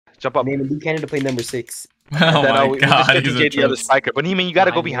Jump up. Name Luke Canada play number 6. Oh my We god, just he's a get the other trust. spiker. But Neiman, you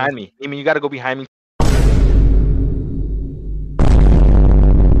gotta go behind me. Neiman, you gotta go behind me.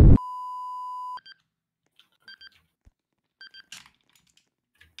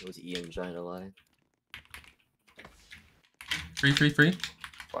 It was Ian trying to lie. Free.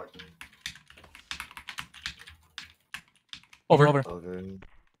 Fuck. Over.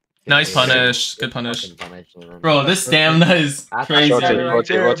 Nice punish. Good punish. Fucking punish, man. Bro, this stamina is crazy.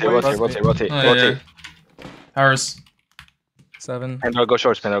 Rotate. Oh, yeah. Powers. 7. Pandora, go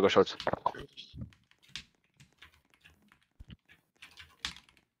shorts. Pandora, go shorts.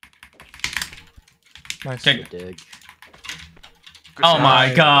 Nice. Okay. Dig. Oh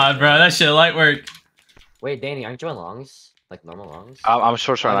my god, bro. That shit light work. Wait, Danny, aren't you on longs? Like normal longs? I'm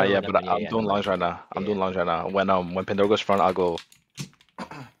shorts right now, yeah, never but mind, I'm doing longs right now. I'm doing longs right now. When Pandora goes front, I'll go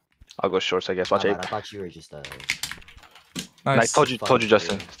shorts, I guess. Watch I it. thought you were just I Nice. told you,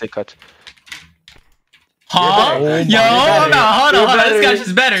 Justin. Stay cut. Huh? better. Yo, hold on. This guy's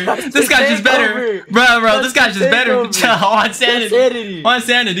just better. This guy's just better. Bro, this guy's just better. On sanity. On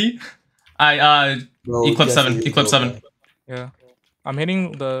sanity. Bro, Eclipse Justin, 7. you Eclipse go 7. back. Yeah. I'm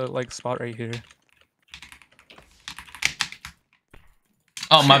hitting the like spot right here.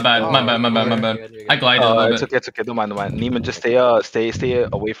 Oh, my bad. I glided a little It's bit. okay. Don't mind. Neiman, just stay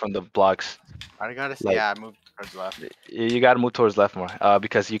away from the blocks. I gotta say, Like- yeah, I moved towards left. You gotta move towards left more.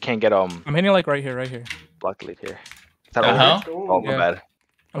 Because you can't get I'm hitting like right here. block lead here. Is that The over? hell? Oh my Yeah. bad.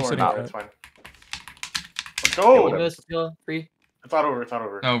 I'm Don't worry, sitting no, cut. it's fine. Let's go. Let's go. Free. It's not over. It's not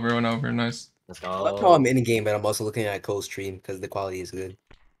over. Over. Nice. Let's I like how go. I'm in the game, but I'm also looking at Cole's stream because the quality is good.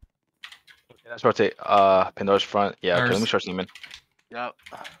 Let's rotate. Pandora's front. Yeah. Okay. Let me short Neiman. Yep.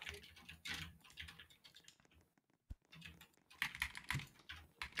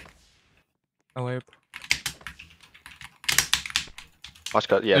 Oh wait. Watch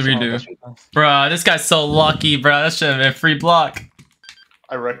cut. Yeah. Redo. that's- Bro, this guy's so lucky, bro. That should have been free block.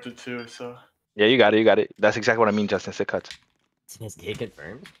 I wrecked it too, so. Yeah, you got it. That's exactly what I mean, Justin. Sit cut. Is he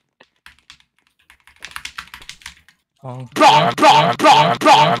confirmed? Oh.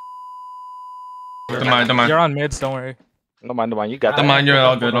 Don't mind. You're on mids, don't worry. Don't mind. You got Don't that. mind, you're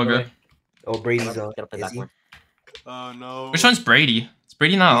all good. Oh, Brady's on. Gotta play Is back he? more. Oh no. Which one's Brady? Is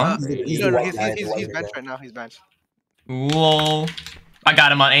Brady not on? He's No, the no, white he's guy, the he's white benched guy. right now. He's benched. Whoa. I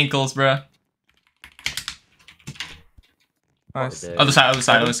got him on ankles, bro. Nice. Other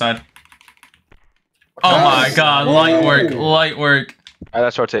side. Oh my god, light work. Alright,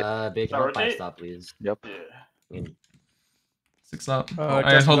 let's rotate. Big Shall I help, 5 rotate? stop, please. Yep. Yeah. 6 up. Justin, Hold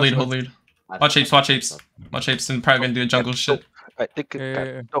Justin. lead. Watch apes. Watch apes and probably gonna do a jungle shit. I think.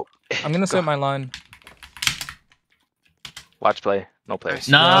 Yeah. No. I'm gonna set my line. Watch play. No play. They're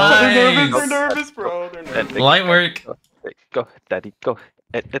Nice. nervous, bro. They're nervous. Light work. Go, daddy. Go.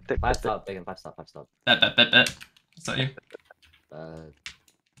 5 stop, big 5 stop. Bet. Is that you?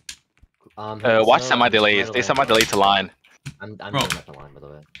 Watch semi-delay. Stay semi-delay to line. I'm Bro. going at the line, by the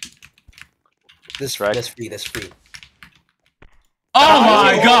way. That's Right. That's free. Oh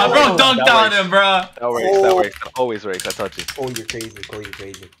my god, bro, that dunked on works. him, bro. That works. That always works. I told you. Oh, you're crazy. Cole, you're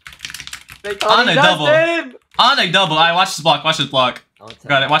crazy. On a double. I watch this block. I'll tell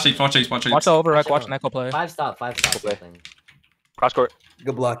Got it. you. Watch apes. Watch the overrack, watch Neko play. 5 stop. play. Thing. Cross court.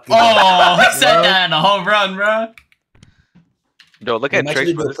 Good block. Oh, he said that in a home run, bro. Yo, look They at might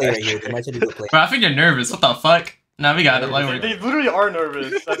tricks do for a this play right guy. here. They might do a play. Bro, I think you're nervous. What the fuck? Nah, we got it. Light work. They literally are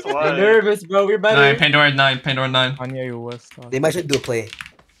nervous. That's why. We're nervous, bro. We're better. 9, Pandora 9. Anya, you was. They might do a play.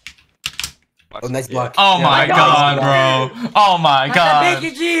 Oh, nice block. Oh my Yeah. god, bro. Oh my god.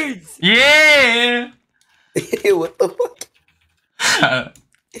 jeans. Yeah. What the fuck?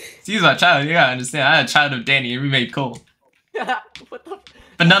 He's my child. You gotta understand. I had a child of Danny and we made cool. What the?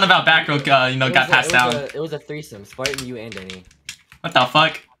 But none of our back row, got passed down. It was a threesome. Spartan, you and Danny. What the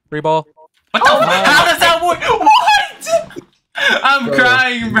fuck? Free ball. What the fuck? How does that work? What? I'm Bro,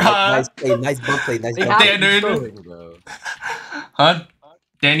 crying, bro. Nice play. Nice bump play. Nice They bump have play. to dude. be throwing, bro. Huh?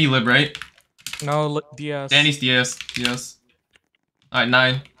 Danny lib, right? No, DS. Danny's DS. Alright,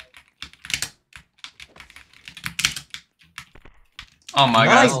 9. Oh my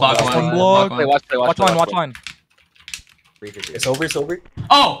god, Nice. it's block One one. block. Block one. Watch line. It's over.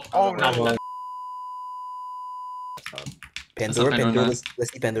 Oh! Oh no. Pandora. Pandora.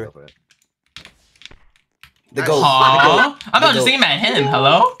 Let's see Pandora. Go for it. The goal. Huh? I'm about to The just aim at him.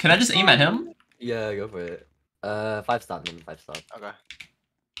 Hello? Can I just aim at him? Yeah, go for it. 5 stop, man. 5 stop. Okay.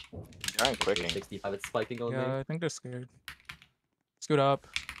 I ain't quicking. 65. It's spiking only. Yeah, I think they're scared. Scoot up.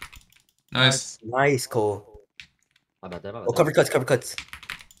 Nice. Nice, Cole. My bad, my bad. Oh, cover cuts.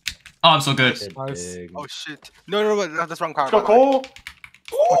 Oh, I'm so good. Big, Nice. big. Oh shit. No, but that's wrong. Let's go, Cole.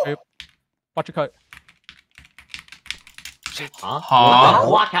 Watch it. Watch your cut. Huh? Huh?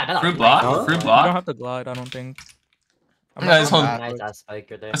 Block hat. Fruit block? Huh? Fruit You don't block? have to glide, I don't think. I'm Yeah, not it's sure. hold- Nice ass spike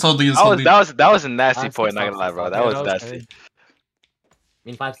right there. Let's hold these. That was a nasty Stop, point. stop, Not gonna lie, stop, bro. stop. That Yeah, was that was nasty. good. I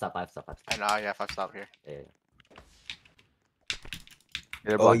mean, 5 stop. I know, yeah, 5 stop here. Yeah.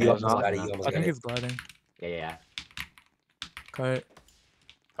 They're Oh, blocking you us almost now. got it. You almost I got think it. he's gliding. Yeah. Cut.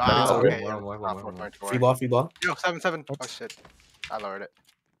 Oh, Okay, okay. One more. 3 ball, 3 ball. Yo, 7-7. Oh Oops. shit. I lowered it.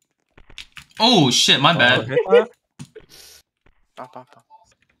 Oh shit, my Oh, bad. hit that? Stop.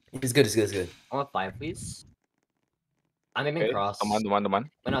 It's good. It's good. It's good. I want 5, please. I'm aiming Okay, cross. the one.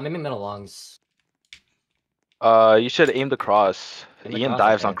 Wait, no, I'm aiming middle longs. You should aim the cross. Aim the Ian cross,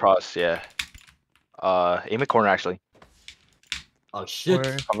 dives okay. on cross. Yeah. Aim a corner actually. Oh shit.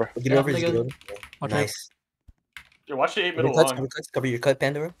 Or- Cover. Get Yeah, over. Just nigga. get over. Watch Nice. Yo, watch the 8 Cover middle your cuts. long. Cover cuts. Cover your cut,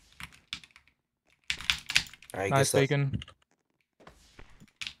 Pandora. Alright, good Nice stuff. bacon.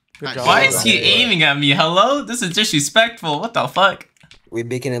 Good Nice. job. Why is he Yeah. aiming at me? Hello? This is disrespectful. What the fuck? We're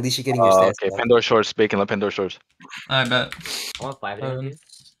bacon. At least you're getting your stats. Okay, back. Pandora shorts. Bacon. Let Pandora shorts. I bet. I want 5 there, please.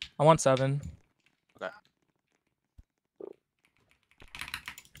 I want 7. Okay.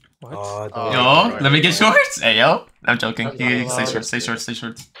 What? Oh, Oh, Yo, right, let me get right. shorts. Hey, yo. I'm joking. That's You not stay allowed. short, stay short, stay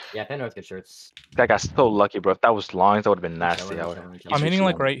short. Yeah, Pandora's good shirts. That guy's so lucky, bro. If that was long, that would have been nasty. Chilling, I would- chilling, he's chilling. I'm hitting reaching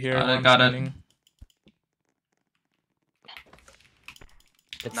like them. right here. Got it, where I'm got it. standing.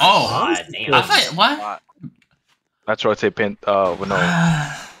 It's Oh. God, damn. I thought, what? That's rotate pin. Well,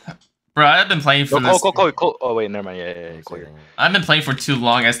 no. Bro, I've been playing for No, this. Cole. Oh wait, never mind. Yeah. Cole. I've been playing for too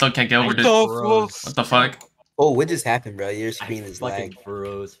long. I still can't get over this. What the fuck? Oh, what just happened, bro? Your I screen is fucking lag.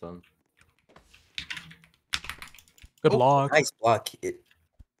 froze from. Good block. Nice block.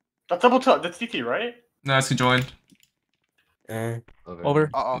 That's double top. That's CT, right? No, it's conjoined. Over.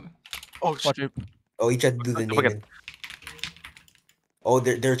 Uh-oh. Oh, shit. Watch it. Oh, he tried to do the Look at- naming. Oh,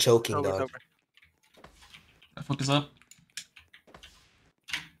 they're choking, Over, dog. over. Focus up.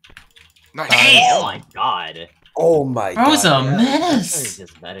 Nice. Hey! Oh my god. Oh my Bro's god. a This menace. is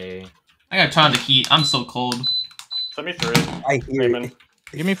just better. I gotta turn on the heat. I'm so cold. Send me 3. I hear it. Raymond.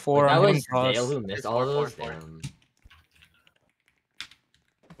 Give me 4. That I'm hitting was cross. Dale who missed It's all of four, those. four, four. Damn.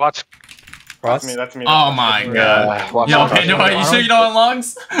 Watch. Cross. That's me. Oh my Yeah. Watch Yo, out. Pandora, you sure you don't want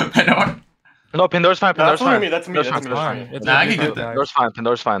longs? Pandora. No, Pandora's fine. No, Pandora's that's only fine. me. That's me. Pandora's That's me. fine. That's me. It's Nah, I okay. can get that. Pandora's fine.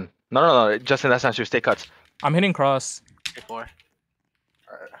 Pandora's fine. No. Justin, that's not true. Stay cuts. I'm hitting cross. 4.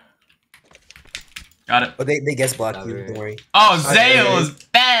 Alright. Got it. Oh, they guess blocked you. Whatever. Don't worry. Oh, Zale is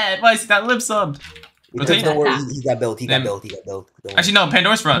bad. Why is that lip subbed? Rotate. Don't worry. He got built. He got Then- built. He got built. Don't worry. Actually, no.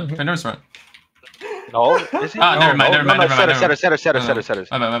 Pandora's front. Pandora's front. No. Is he? Ah, never mind, No, never mind. Setter.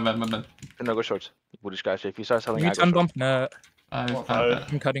 My bad. Pandora go shorts. Bully scratch. If you start selling, Give me I go 10 shorts. bump net. Well,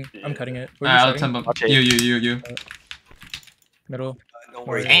 I'm cutting it. I'm cutting it. Where Alright, are I'll you 10 setting? bump. Okay. You. Middle. Don't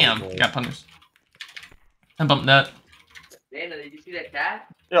worry. Damn. Don't worry. Got punish. 10 bump net. Dana, did you see that cat?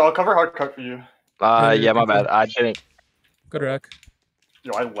 Yeah, I'll cover hard cut for you. Yeah, my bad. I didn't. Good wreck.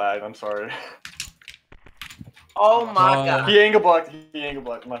 Yo, I lagged. I'm sorry. Oh my god. He angle blocked.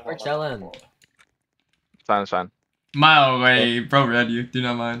 My fault. We're chilling. It's fine. Mile away. Bro, read you. Do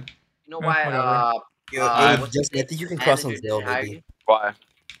not mind. You know why? whatever. Yo, what's just, I think you can cross on Zale, maybe. Why?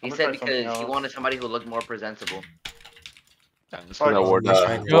 He I'm said gonna try something because he else. wanted somebody who looked more presentable. It's Sorry, gonna award. let's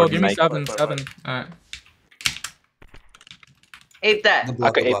try it. Yo, award give me Nike. 7. Bye, 7. Alright. Ape that. Good block,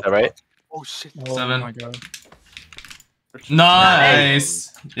 Okay, good block, that, right? Oh shit. Oh 7. my god.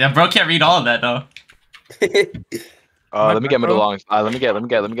 Nice. Yeah, bro can't read all of that though. Let me get middle longs. Let me get. Bro,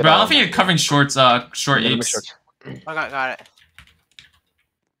 I don't think you're covering shorts. Short Let me apes. shorts. I got it.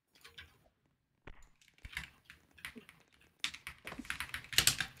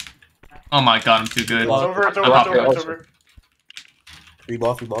 Oh my god, I'm too good. It's over. It's over. I'm It's out. over. It's over. Free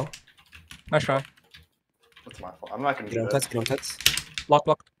ball. Nice try. That's my fault. I'm not gonna Get do on that. cuts, get on cuts.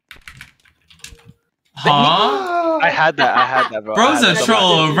 Block. Huh? I had that, bro. Bro's I a had that.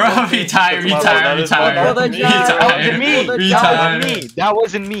 troll, bro. Retire. That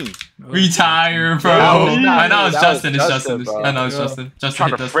wasn't me. Retire, bro. That was not I know me. it's That was Justin. It's Justin, Justin. bro. I know it's Yeah. Justin. Justin Trying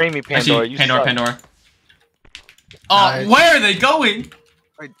hit to this. frame me, Pandora. Actually, Pandora. Oh, Nice. where are they going?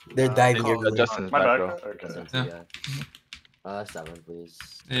 They're diving Oh, everywhere. Justin's My back, bad. bro. Okay. Yeah. 7, please.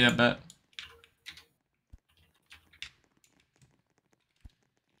 Yeah, I bet.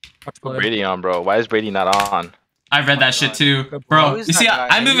 Watch Put play. Brady on, bro. Why is Brady not on? I read that shit too, Good bro. Who's You see, that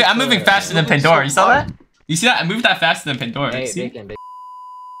guy? I'm moving faster than Pandora. You saw that? You see that? I moved that faster than Pandora. Hey, See? bacon.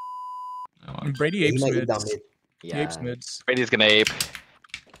 Brady He apes might get down mids. mid. He Yeah. apes mids. Brady's gonna ape.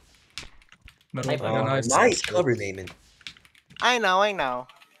 Middle. Hey, Yeah, nice. Nice cover, Naaman. I know. Nice.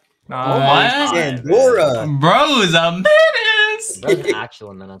 What? Pandora. Bro's a menace. Those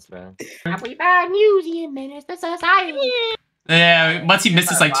actual minutes, bro. Yeah, once he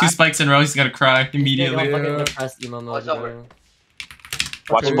misses like 2 spikes in a row, he's gonna cry immediately. Don't fucking Yeah. depressed emo mode, What's over? bro.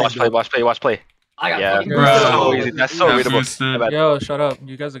 Watch Okay. watch play. I got Yeah, fucking Bro. that's so boosted. easy. That's so Got readable. boosted. My bad. Yo, shut up.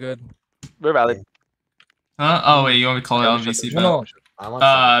 You guys are good. We're valid. Huh? Oh wait, you want me to call it Yeah, on we VC? should- No. I want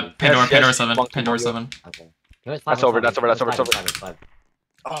Pandora, Yes, Pandora yes, 7, monkey, Pandora monkey. 7. Okay. No, it's That's fine, over, it's that's fine, over, that's it's over, fine, that's it's fine,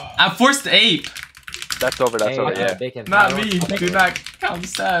 it's fine. I forced the ape. That's over. That's Hey, over. Yeah. Bacon, Not Pandora, me. fucking Do over. not count the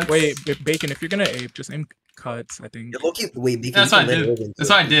stats. Wait, Bacon, if you're gonna ape, just aim cuts, I think. Wait, because That's what I did. That's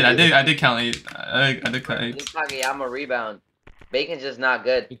what I did. I did count 8. I did count 8. Kageyama rebound. Bacon's just not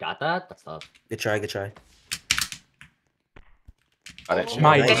good. You got that? That's tough. Good try, good try. Got it.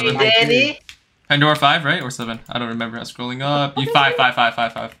 Nice. Hey, Danny. Pandora 5, right? Or 7? I don't remember. I'm scrolling up. You 5.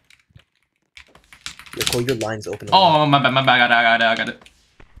 Yo, Cole, your line's open. Oh, my bad. I got it.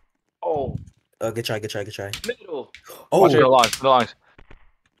 Oh, Good try. middle. Oh, Watch your longs. The longs.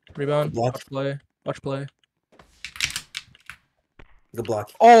 Rebound. Block. Watch play. good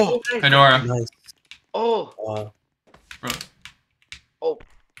block. Oh. Pandora. Nice. Oh, Bro.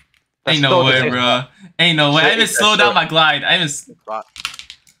 That's Ain't no still the way, same bro. Ain't no way. I even Shit, slowed that's down my glide. I even.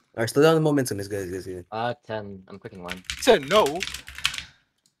 Alright, slow down the momentum. It's good. It's good. 10. I'm clicking 1. Said no.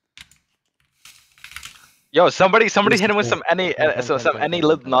 Yo, somebody hit him with some any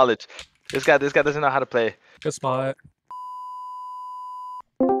lived knowledge. This guy doesn't know how to play. Good spot.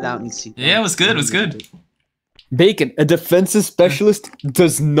 Yeah, it was good. Bacon, a defensive specialist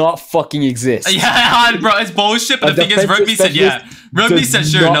does not fucking exist. Yeah, bro, it's bullshit. But A the thing is, defensive Rugby said yeah. Rugby Does said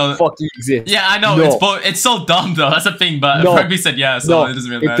sure, not no. fucking exist. Yeah, I know. No. It's so dumb though. That's the thing. But No. Rugby said yeah, so No, it doesn't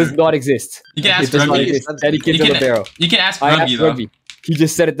really it matter. does not exist. You can It ask does not Rugby. exist. Eddie Kids You on can- the barrel. You can ask I Rugby asked though. Rugby. He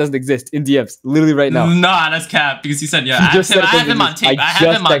just said it doesn't exist in DMs, literally right now. Nah, that's cap because he said yeah. He I just said it have doesn't him on exist. tape. I I have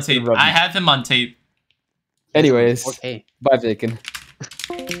just him on texted tape. Rugby. I have him on tape. Anyways, Okay. bye, Bacon.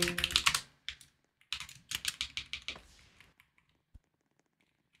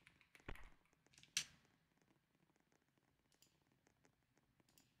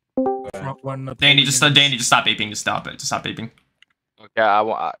 Front one up Danny, there. just stop aping. Just stop it. Just stop aping. Okay, I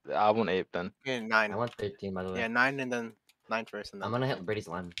won't ape then. Yeah, I 9. want 13, by the way. Yeah, 9 and then 9 first. And then I'm gonna hit Brady's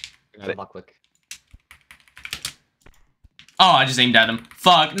line. Got it. Block quick. Oh, I just aimed at him.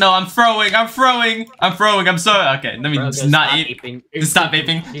 Fuck. No, I'm throwing. I'm sorry. Okay, let me Bro, just not ape. aping. Just stop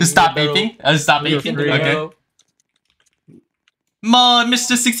aping. Just stop aping. Just stop You're aping. free. Okay. Mon,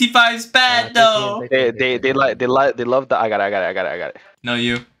 Mr. 65's bad though. They love the I got it. No,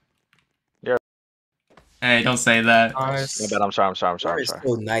 you. You're- Hey, don't say that. Nice. My bad. I'm sorry. You're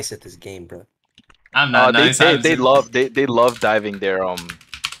so nice at this game, bro. I'm not nice. They love diving their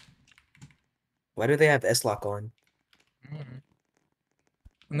Why do they have S-Lock on?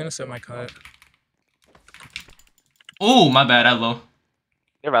 I'm gonna set my cut. Oh, my bad. I low.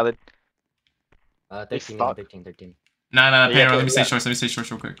 You're valid. 13, stop. 13. Nah, Yeah, Pandora, let me yeah. say short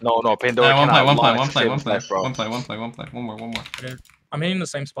real quick. No, Pandora. One cannot play. launch the same life, bro. One more. I'm hitting the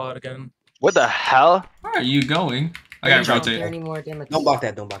same spot again. What the hell? Where are you going? I gotta rotate. Anymore, damn it. Don't block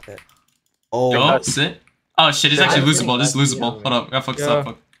that. Oh, Yo, sit. Oh shit, it's actually losable. This is losable. Yeah. Hold up, gotta focus Yeah.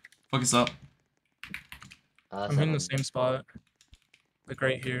 up. Focus up. I'm hitting the same spot. Like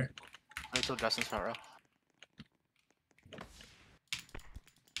right here. until Justin's front row.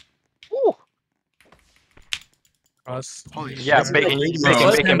 Ooh. Cross. Holy Yeah, shit. Bacon.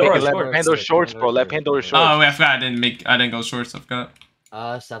 Bro. Let Pandora shorts, bro. Let Pandora shorts. Oh wait, I forgot. I didn't go shorts. I forgot.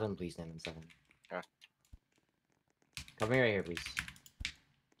 7, please, Damon. 7. Okay. Come here right here, please.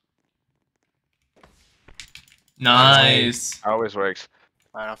 Nice. Always works.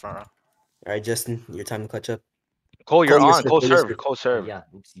 Alright, I'm front row. Alright, Justin, your time to clutch up. Cole, you're Cole, on. you're Cole serve, serve. Cole serve. Yeah,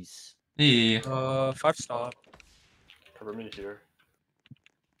 oopsies. Yeah. 5 stop. Cover me here.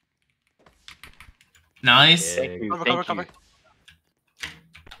 Nice. Thank you. Cover, Thank cover, you. cover.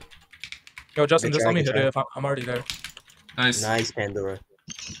 Yo, Justin, Good just try, let me good hit try. it if I'm already there. Nice. Nice, Pandora.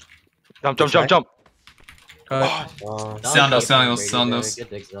 Jump. Cut. Sound those, sound Brady, those, sound bro. those. Good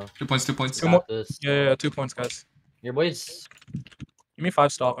digs, though. 2 points. Two more. Got this. Yeah, 2 points, guys. Your boys. Give me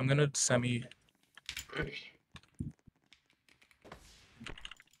 5 stop. I'm gonna semi. Good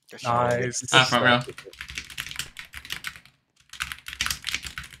shot. Nice. Front row.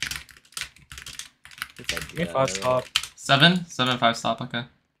 Give me 5 stop. 7, 5 stop. Okay.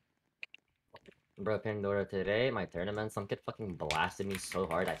 Bro, Pandora, today, my tournament, some kid fucking blasted me so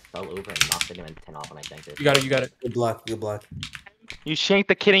hard I fell over and knocked the game in 10 off when I tanked it. You got it. Good block. You shanked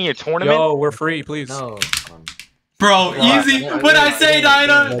the kid in your tournament? Yo, we're free, please. No. Bro, Yeah. easy. Yeah. What I say,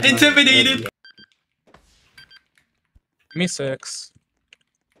 Dinah? Intimidated. Give me 6.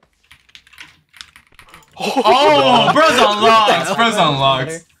 Oh, bro's on locks. Bro's on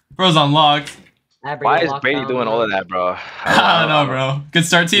locks. Bro's on locks. Why is Brady doing all of that, bro? I don't know, bro. Good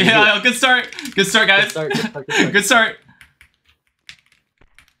start, team. Yeah, good start. Good start, guys. Good start.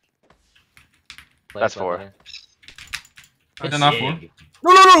 That's 4. They're not 4.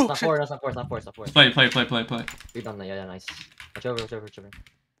 No! That's not 4. Play. We've done that. Yeah, nice. Watch over.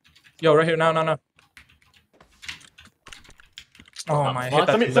 Yo, right here. No. Oh my, I hit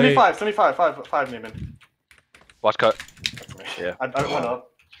that too late. 75, 5, Neiman. Watch cut. That's me. Yeah. I went up.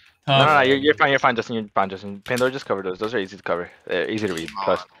 No, you're fine, Justin. You're fine, Justin. Pandora, just cover those. Those are easy to cover. They're easy to read.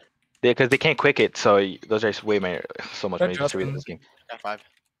 Plus, because they can't quick it, so those are so much more easy to read in this game. Yeah, 5.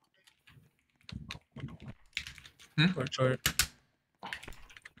 Short.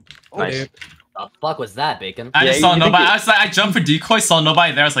 Nice. The fuck was that, Bacon? I just Yeah, saw you nobody. think I was like, I jumped for decoy, saw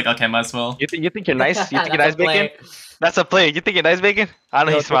nobody there. I was like, okay, might as well. You think you're nice? You think you're nice, That's a play. Bacon? That's a play. You think you're nice, Bacon? I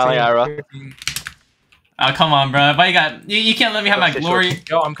know he's smiling at bro. Oh, come on, bro. But you can't let me have my glory.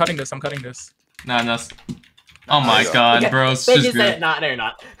 Yo, I'm cutting this. Nah, no. Oh my god, bro. It's Bacon just said, good. nah, no, you're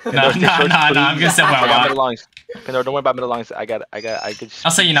not. Nah. I'm gonna say what I Middle want. longs. Pandora, don't worry about middle longs. I could.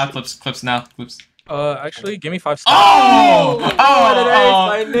 I'll say you now, clips now. Actually, give me 5 stars.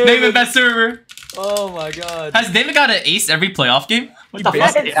 Oh! David, best server. Oh my god. Has David got an ace every playoff game? What the He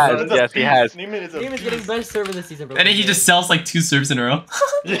fuck? He has. Yes, he has. Neiman is a Damon's getting best server this season, bro. And then he just sells like 2 serves in a row.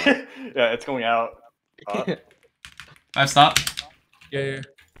 Yeah, it's going out. 5 stop. Yeah.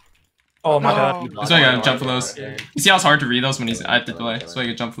 Oh my god. That's why I gotta jump for those. You see how it's hard to read those when he's at the delay. That's why I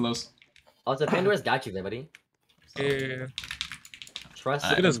gotta jump for those. Also, Pandora's got you there, buddy. Yeah. Trust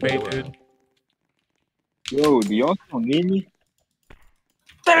Look at this bait, dude. Yo, do y'all still need me?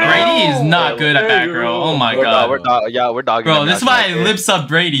 Brady is not good at that, girl. Oh my god. We're dogging. Bro, him this is now, why I tonight. lips up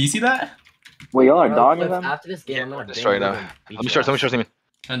Brady. You see that? Wait, y'all are Bro, dogging Cliff, them? after this game, I'm gonna Destroy bang now. you and beat I'm your sure. ass. Someone sure.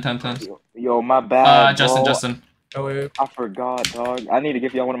 10. Yo, my bad. Justin. Oh wait. I forgot, dog. I need to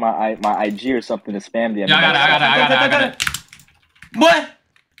give y'all one of my IG or something to spam DM. Yeah, I got it. What?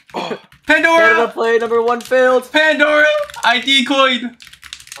 Pandora Pandora! play number 1 failed. Pandora! I decoyed.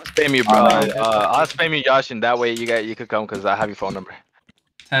 I'll spam you, bro. I'll spam you, Yashinnn. That way you could come because I have your phone number.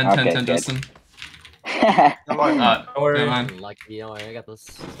 10, Justin. Don't worry. Never mind. Lucky, don't worry, I got this.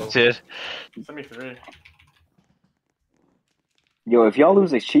 Cheers. 73. Yo, if y'all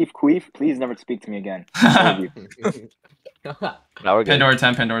lose a Chief Queef, please never speak to me again. I beg you. Now we're good. Pandora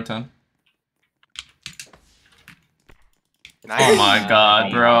 10. Nice. Oh my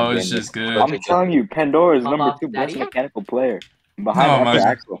god, bro. my It's just good. I'm telling you, Pandora is number 2 Daddy? best mechanical player. Behind Oh my Emperor God.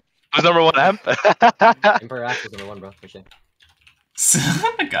 Axel. Who's number 1 amp? Emperor Axe is number 1, bro, for sure.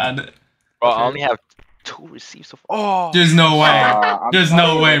 Oh my god. Bro, I only have 2 received so far. Oh! There's no way. I'm There's telling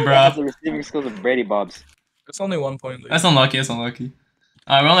no you, way, he bro. has the receiving skills of Brady Bobs. It's only 1 point lead. That's unlucky. Alright,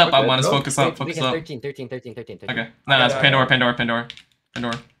 we're only up by 1. Let's Bro, focus up. we get 13. Okay. No, it's Pandora.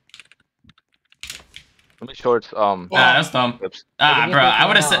 Let me shorts. Nah, that's dumb. Clips. Bro, I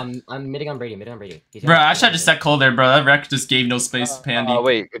would have said. I'm midding on Brady. He's Bro, gonna- I should have just set Cole there, bro. That wreck just gave no space to Pandy.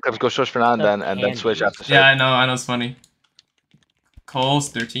 Wait, Clips go shorts for now and then switch after. Yeah, I know it's funny. Cole's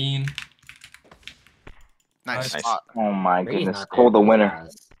 13. Nice Nice. spot. Oh my Brady's goodness. not Cole the there. winner.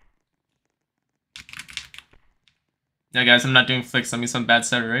 Yeah, guys, I'm not doing flicks. I mean, some bad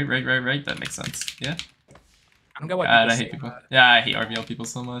setter, right? That makes sense. Yeah. I don't get why God, people I say hate people. that. Yeah, I hate RVL people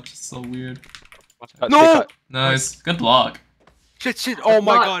so much. It's so weird. No! Nice. Good block. Shit. Oh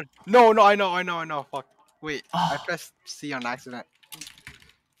my not- god. No, I know. Fuck. Wait, I Oh. pressed C on accident.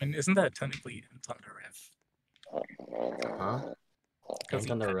 I mean, isn't that technically Thunder Riff? Huh?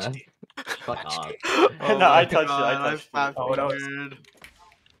 Because on the ref. Fuck off. No, I touched it. I touched it. Oh, that was- Weird.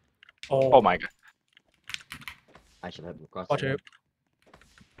 Oh my god. I should have crossed. Watch it.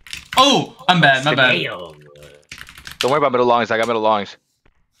 Oh, I'm bad. My bad. Damn. Don't worry about middle longs. I got middle longs.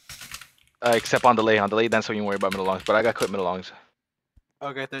 Except on delay. On delay, then so you can worry about middle longs. But I got quick middle longs.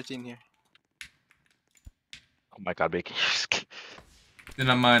 Okay, 13 here. Oh my god, Bacon. Then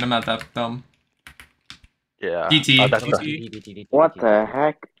I'm not that dumb. Yeah. DT. That's right. DT. What the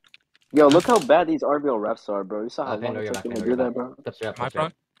heck? Yo, look how bad these RVL refs are, bro. You saw how long Pandora, it you're took back, them to Pandora, do you're that, bro? Clips are up, My clips are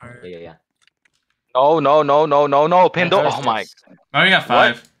up. front? Alright. Yeah. No. Pandora. Oh my. I already got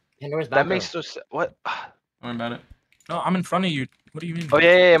 5. Pandora's back. That makes no sense. What? Don't worry about it. No, I'm in front of you. What do you mean? Oh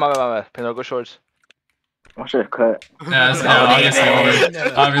yeah. My bad. Pandora, go shorts. I should have cut. Yeah, it's Oh, obviously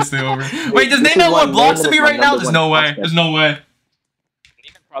over. Obviously over. Wait, does This Nate is know why what blocks to Nate me is right my now? number There's one no way. prospect. There's no way.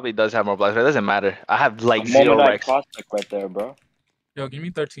 Neiman probably does have more blocks, but it doesn't matter. I have like A 0 moment eye Rex. prospect right there, bro. Yo, give me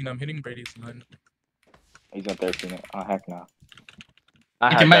 13. I'm hitting Brady's line. He's on 13. Oh, heck no. I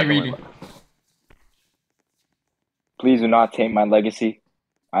You have can that, might don't read worry it. about it. Please do not taint my legacy.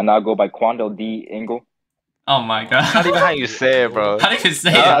 I now go by Quando D. Ingle. Oh my god. Not even how you say it, bro. How do you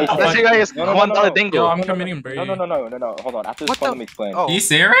say it? Let's see guys. $1 dingo. Yo, I'm coming in, No. Hold on. After this What point, the- let me explain. Oh. Can you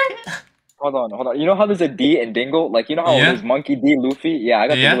say it right? Hold on. You know how there's a D in Dingle? Like, you know how there's Monkey D, Luffy? Yeah, I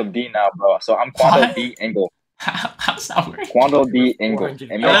got the little D now, bro. So I'm Quando What? D Ingle. How's that work? Quando D Ingle.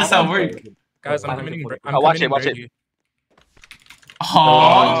 And How does that work? Guys, I'm committing. Watch it. Oh.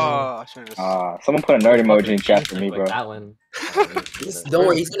 Oh, I should've just- someone put a nerd emoji in chat for me, bro. That one. Don't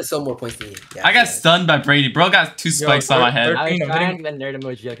worry, he's gonna sell more points than you. Yeah, I got stunned by Brady. Bro got 2 spikes on my head. I was 13, I'm trying hitting- the nerd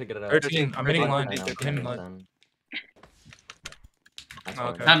emoji. I could get it out. 13, I'm hitting line. I know, I'm hitting line. then. That's Oh,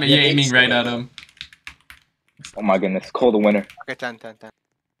 fine. okay. I mean, you're aiming right at him. Oh my goodness. Cole the winner. Okay, 10.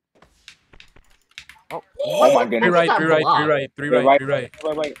 Oh my goodness. Three right.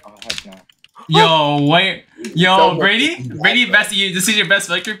 Wait. Oh, heck no. Yo, wait. Yo, Brady? Brady, best you. This is your best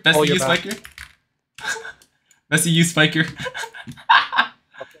spiker? Best Oh, you you're back. spiker? Best you spiker?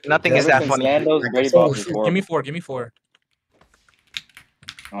 Nothing is that funny. Nando's Brady Boss is Give horrible. me four.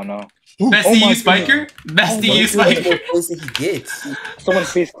 Oh no. Best Oh you my spiker? Best you How many spiker? more points that he gets? Someone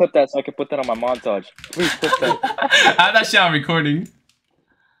please clip that so I can put that on my montage. Please clip that. I have that shit on recording.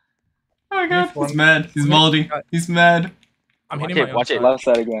 Oh my god. He's mad. He's molding. He's mad. I'm Watch hitting it, my watch own it. side. Left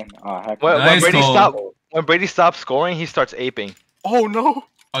side again. Oh heck. Nice When Brady stops scoring, he starts aping. Oh no!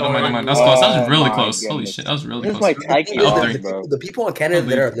 Oh, don't mind. That was close. That was really my close. Holy goodness. shit, that was really This is close. like Haikyuu. Oh, the, three. the people in Canada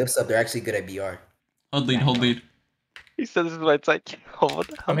that are lips up, they're actually good at BR. Hold lead. He said this is what it's like. What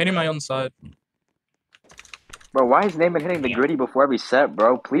the hell? I'm hitting my own side. Bro, why is Naaman hitting the gritty before every set,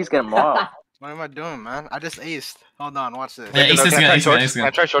 bro? Please get him off. What am I doing, man? I just aced. Hold on, watch this. Yeah, ace is Can I gonna, try ace gonna, shorts? ace Can I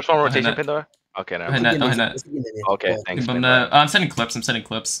gonna. try shorts one rotation, that. Pandora? Okay, no. Hit that. Okay, thanks. I'm sending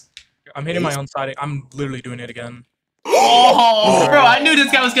clips. I'm hitting my own side. I'm literally doing it again. Oh, bro, I knew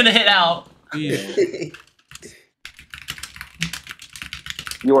this guy was gonna hit out. Please.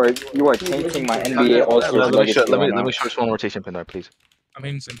 You are tainting my NBA All-Stars legacy. Let me shorts one rotation, Pandora, please. I'm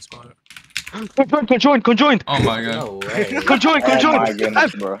hitting same spot. Conjoined. Oh my god. No way. Conjoined. Oh my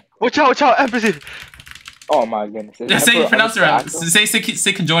goodness, bro. Watch out, Embassy. Oh my goodness. Yeah, say pronounce it right.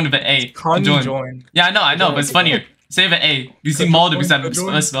 Say conjoined with an A. Conjoined. Yeah, I know, but it's funnier. Say with an A. You see molded because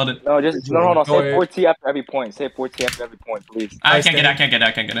I spelled it. No, no. Say 4T after every point. Say 4T after every point, please. I can't get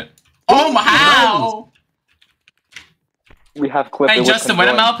it. Oh my, how? We have clipped. Hey Justin, when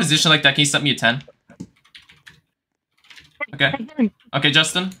I'm out of position like that, can you set me a 10? Okay,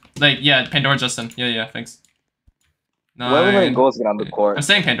 Justin. Like, yeah, Pandora, Justin. Yeah, thanks. Whoever many goals get on the court. I'm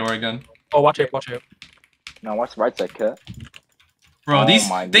saying Pandora again. Oh, watch it. Now watch the right side cut. Bro, they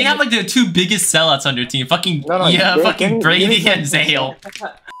have like the 2 biggest sellouts on their team. Fucking Brady and Zale.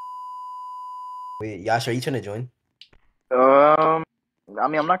 Wait, Yash, are you trying to join? I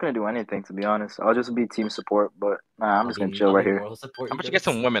mean, I'm not gonna do anything to be honest. I'll just be team support, but nah, I'm just gonna chill right here. How about you get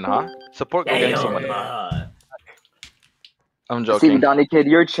some women, huh? Support go getting some women. I'm joking. Stevie Donnie kid,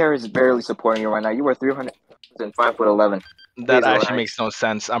 your chair is barely supporting you right now. You were 305'11". That actually makes no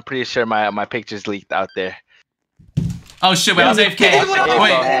sense. I'm pretty sure my picture's leaked out there. Oh shit, wait, I was AFK.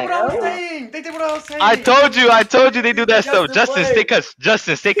 They did what I was saying. I told you they do that stuff. Justin, stick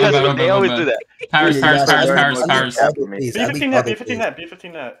us. They always do that. Paris.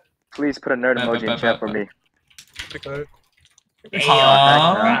 B15 net. Please put a nerd emoji in chat for me.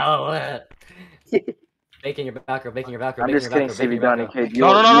 Baking your backer. I'm just kidding, Stevie Donnie kid.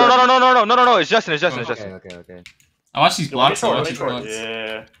 No. It's Justin. Okay. I watch these blocks.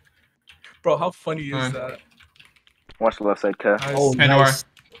 Yeah. Bro, how funny is that? Watch the left side cut. Oh, Pandora. nice.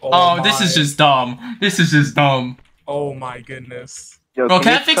 Oh, this is just dumb. Oh my goodness. Yo, Bro,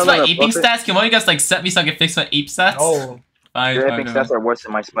 can I you fix color my the aping bucket? stats? Can one of you guys like set me so I can fix my ape stats? Oh. Fine. Your aping stats are worse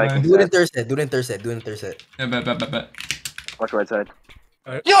than my spiking Do it in stats. third set. Yeah, bet. Watch right side.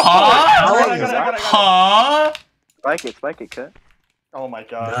 Yo, huh? Spike it, cut. Oh my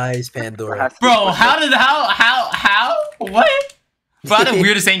god. Nice, Pandora. Bro, how? What? Bro, I had the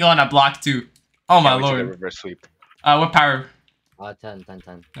weirdest angle on that block too. Oh my lord. Reverse sweep. What power? 10.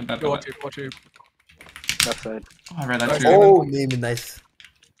 Yo, watch it. Left side. Oh, I read that too. Oh, maybe nice.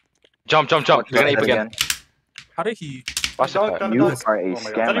 Jump. You're gonna ape again. How did he? Watch You it. are a Oh my god. Is that even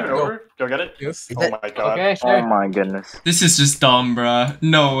scammer. over? Go get it. Yes. Oh my god. Okay, Oh sure. my goodness. This is just dumb, bruh.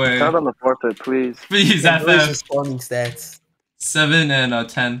 No way. Start on the forfeit, please. Please, Pandora's FF. responding stats. 7 and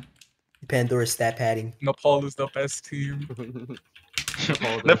 10. Pandora's stat padding. Nepal is the best team.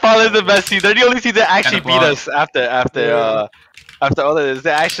 Nepal is the best team. They're the only team that actually And a block. beat us after all of this.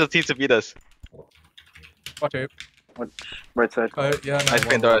 The actual team to beat us. Watch it. Right side. Yeah, Nice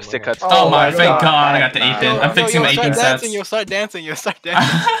Pandora, stick cuts. Oh my, my thank God. god, I got the ape in. I'm fixing my aping stats. You'll start dancing.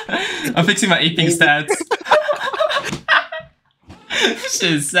 I'm fixing my aping stats. This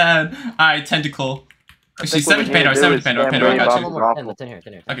shit is sad. Alright, tentacle. She's 7 to Pandora, 7 to Pandora. Pandora, I got you. 10 here,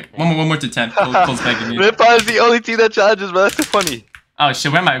 10 here. Okay, one more to 10. Cole's begging me. Rippa is the only team that challenges, bro. That's so funny. Oh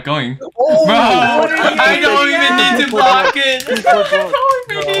shit, where am I going? Oh, Bro, I don't even need to block it.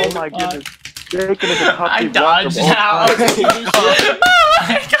 Oh my goodness. I dodged out. Oh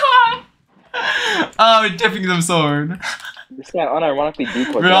my god. Oh, dipping them sword. This guy unironically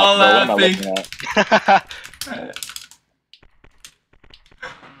decoys. We're all laughing.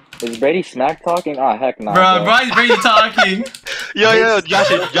 Is Brady smack talking? Oh heck no. Bro, Brian's Brady talking. Yo,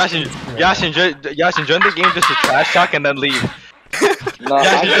 Yashinnn, join the game just to trash talk and then leave. No,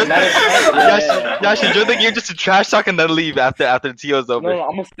 Yashinnn, join the game just to trash talk and then leave after the TO's over. No,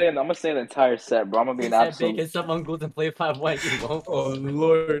 I'm gonna stay the entire set, bro. I'm gonna be an absolute. Bacon stuff on goals and play 5 white. Oh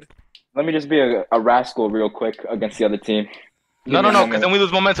lord. Let me just be a rascal real quick against the other team. No, because then we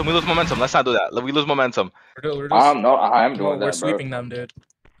lose momentum. Let's not do that. We lose momentum. We're just, I am doing that, we're sweeping them, dude.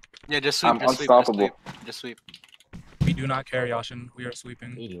 Yeah, just sweep. I'm unstoppable. Just sweep. We do not care, Yashinnn. We are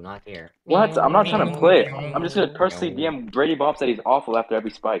sweeping. We do not care. What? I'm not trying to play. I'm just gonna personally DM Brady Bob that he's awful after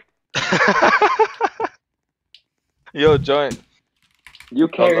every spike. Yo, join. You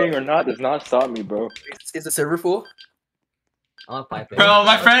caring or not does not stop me, bro. Is the server full? I'm on 5. Bro,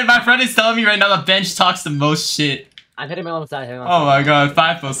 my friend is telling me right now the bench talks the most shit. I'm hitting my own side. Oh my god,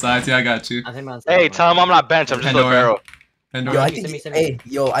 5 both sides. Yeah, I got you. I'm hitting my own side. Hey, tell him I'm not bench. I'm just a barrel. Yo,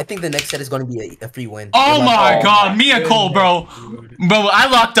 I think the next set is gonna be a free win. Oh my god, me and Cole, bro. Bro, I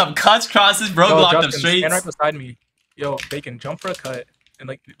locked up cuts, crosses, bro. Locked up straights. Stand right beside me. Yo, Bacon, jump for a cut. And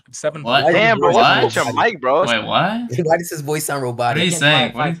like 7. What? Damn, bro. What's your mic, bro? Wait, what? Why does his voice sound robotic? What are you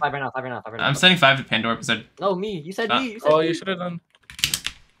saying? 5 right now. I'm setting 5 to Pandora because No, me. You said me. Oh, you should have done.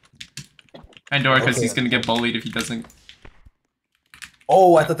 Pandora because he's gonna get bullied if he doesn't.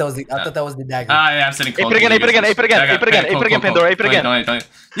 Oh, I thought that was the dagger. Ah, yeah, I'm setting Cole. Ape it again, Pandora, ape it again. Don't.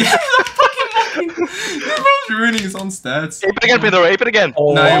 Yeah, fucking bro's ruining his own stats. Ape it again, Pandora, ape it again.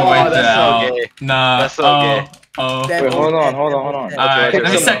 Oh, No, you went down. So gay. Nah. That's so gay. Oh. Wait, hold on. Alright,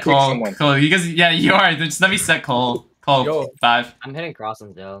 let me set Cole. Cole, because yeah, you are. Just let me set Cole. Cole, 5. I'm hitting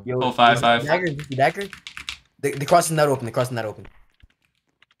crossings, yo. Cole, 5. Dagger. The cross is not open.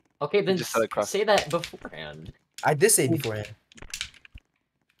 Okay, then just say that beforehand. I did say it beforehand.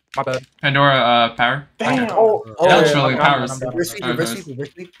 My bad. Pandora, power. Damn. That's really powers. Reverse sweep.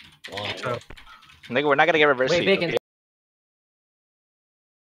 Nigga, we're not gonna get reverse sweep. Bacon.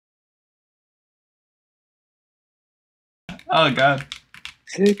 Oh god.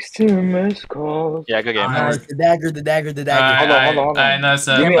 16 missed calls. Yeah, good game. The dagger. Hold on. I know,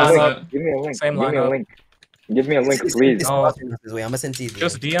 so Give me a link. Same lineup. Give me a link, please. I'm gonna send to you.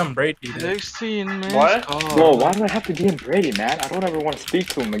 Just DM Brady. 16 minutes. What? Bro, why do I have to DM Brady, man? I don't ever want to speak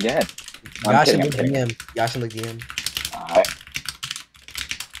to him again. Yashinnn look DM.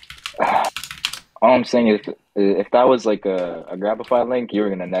 All I'm saying is, if that was like a Grabify link, you were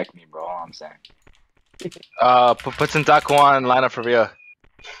gonna neck me, bro. All I'm saying. Put Sentaku on lineup for real.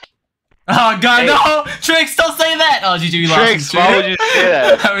 Oh god, no! Tricks, don't say that! Oh, GG, we lost. Tricks, why would you say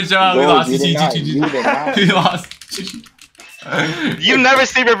that? We lost. GG. We lost. You never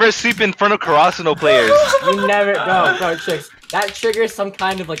see reverse sweep in front of Karasuno players. You never, bro, Tricks. That triggers some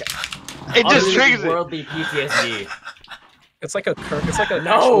kind of like. It just triggers worldly PTSD. It's like a curse. It's like a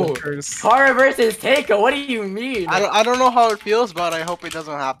curse. Kara versus Teiko. What do you mean? I don't know how it feels, but I hope it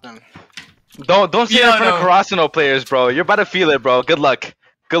doesn't happen. Don't see it in front of Karasuno players, bro. You're about to feel it, bro. Good luck.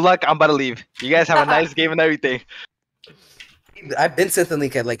 Good luck. I'm about to leave. You guys have a nice game and everything. I've been sent the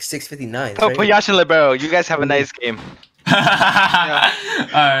link at like 6:59. Put Yashinnn Libero. You guys have a nice game. Alright.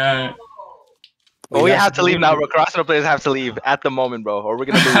 Well, we have to leave now, bro. Karasuno players have to leave at the moment, bro, or we're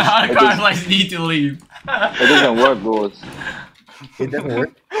gonna lose. I need to leave. It doesn't work, boys. It doesn't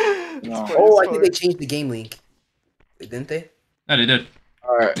work? No. Oh, I think they changed the game link. Didn't they? No, they did.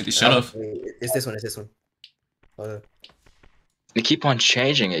 Alright. Shut up. It's this one. They keep on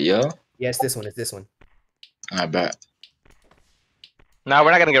changing it, yo. Yeah, it's this one. I bet. Nah,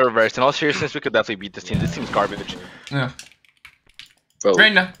 we're not gonna get reversed. In all seriousness, we could definitely beat this team. This team's garbage. Yeah. Bro.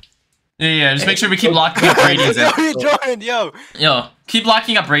 Right now. Yeah, just make sure we keep locking up Brady and Zale. He joined, yo. Yo, keep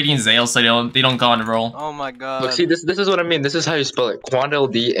locking up Brady and Zale so they don't go on the roll. Oh my god. Look, see, this is what I mean. This is how you spell it.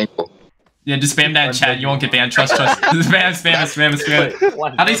 Quandel D Engel. Yeah, just spam that in chat. You won't get banned. Trust. Spam.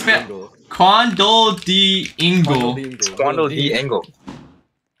 How do you spam? Quandel D Engel. Quandel D Engel.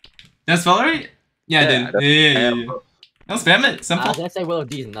 Did I spell it right? Yeah, I did. Yeah. No, spam it. Simple. I was gonna say Will of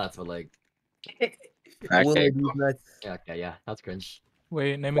D's nuts, but like. Okay. Yeah, okay, yeah, that's cringe.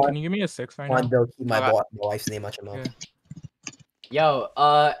 Wait, Neyman, can you give me a 6 right now? Quandel, keep my wife's name out your mouth. Yo,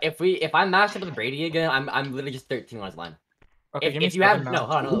 if I'm matched up with Brady again, I'm literally just 13 on his line. Okay, if you have no,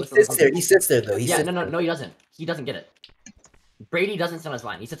 hold on, He sits there. He sits there though. He sits no, he doesn't. He doesn't get it. Brady doesn't sit on his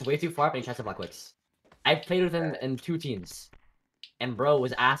line. He sits way too far, but he tries to block quicks. I've played with him in 2 teams, and bro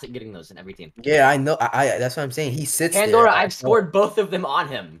was ass at getting those in every team. Yeah, I know. I that's what I'm saying. He sits Pandora, there. I've scored both of them on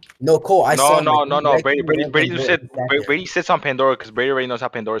him. No, Cole. I saw. No. Brady sits on Pandora because Brady already knows how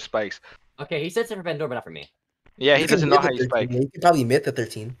Pandora spikes. Okay, he sits there for Pandora, but not for me. Yeah, he doesn't know how you spike. He can probably mid the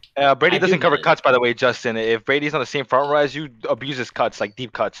 13. Brady doesn't cover cuts, by the way, Justin. If Brady's on the same front row as you, abuse his cuts, like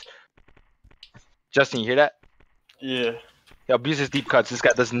deep cuts. Justin, you hear that? Yeah. He abuses deep cuts. This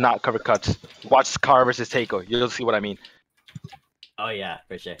guy does not cover cuts. Watch Car versus Takeo. You'll see what I mean. Oh yeah,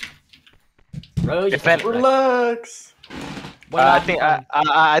 for sure. Bro, relax.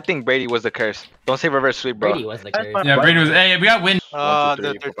 I think Brady was the curse. Don't say reverse sweep, bro. Brady was the curse. Yeah, Brady was. Hey, we got win.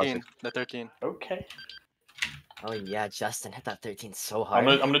 The 13. The 13. Okay. Oh yeah, Justin hit that 13 so hard.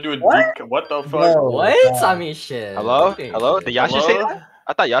 I'm gonna do a deep. What the fuck? No. What? I mean, shit. Hello? Okay. Hello? Did Yashinnn say that?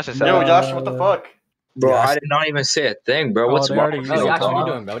 I thought Yashinnn said Yo, that. Josh, what the fuck? Bro, I did not even say a thing, bro. What's wrong with Oh, you? Yash, what are you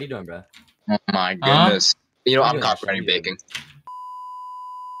doing, bro? What are you doing, bro? Oh my goodness. You know, I'm What are you copywriting doing? baking.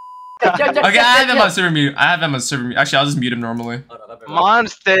 Okay, I have him on server mute. Actually, I'll just mute him normally.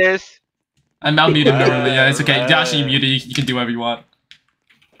 Monsters. I'll mute him normally. Yeah, it's okay. Josh, you muted. You can do whatever you want.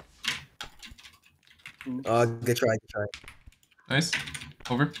 Good try. Nice.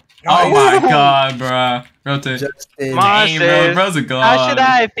 Over. Oh my god, bro. Rotate. Justin. Monsters. Hey, bro's a god. How should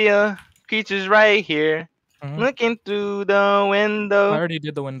I feel? Creatures right here. Looking through the window. I already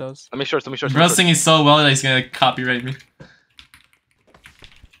did the windows. Let me short. Bro's singing so well that he's gonna copyright me.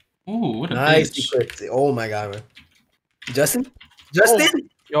 Ooh, what a Nice. bitch. Oh my god, bro. Justin?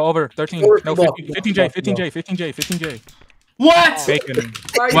 Yo, over 13. Over, No, come on. 15J. What? Bacon.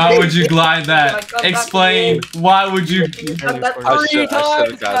 Why would you glide that? Explain. Why would you? I should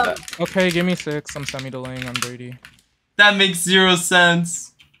have got that. Okay, give me 6. I'm semi-delaying on Brady. That makes 0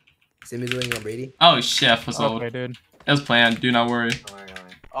 sense. Semi-delaying on Brady? Oh, chef was old. Okay, dude. It was planned. Do not worry.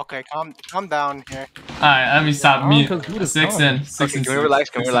 Okay, calm down here. Alright, let me stop. Me. Because dude is 6 dumb. in. 6 in. Can we relax?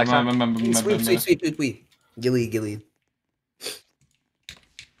 Can we relax? Sweet. Gilly.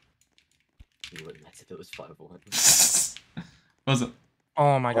 It was 5-1. What was it?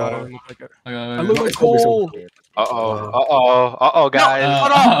 Oh my god, I look like it. I look like Cole. Uh-oh, guys.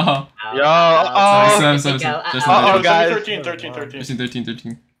 Guys.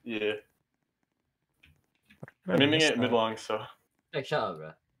 13. Yeah. I'm aiming it mid-long, so. Hey, shut up,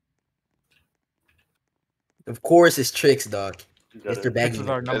 bro. Of course, it's Tricks, dog. Mr. Baggy.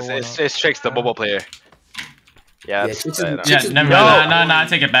 It's Tricks, the Bobo player. Yeah, never mind. No, I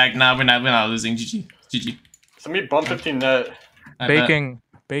take it back. Nah, we're not losing. GG. Send me bump 15 net.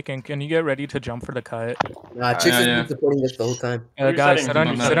 Baking, can you get ready to jump for the cut? Nah, Tricks has been supporting us the whole time. Guys, sit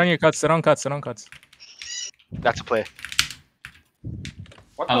on your cuts. Sit on cuts. That's a play.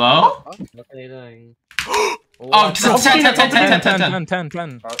 Hello? What are you doing? Oh, 10.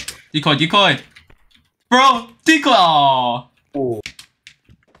 Decoy. Bro, decoy. Oh.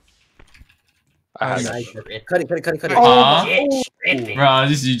 Nice. Cut it. Bro,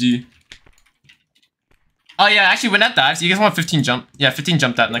 this is GG. Oh yeah, actually when that dives, you guys want 15 jump. Yeah, 15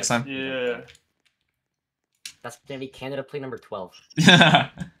 jump that next time. Yeah. That's gonna be Canada play number 12. You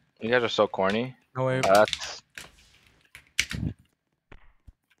guys are so corny. No way.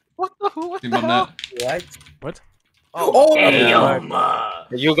 What the What? Oh, yeah.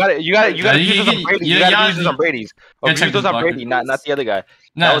 You got it. You got to use those on Brady. You got to use those on Brady's. Use those on Brady, not the other guy.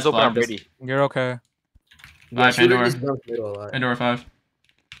 That was open on Brady. You're okay. Alright, Pandora 5.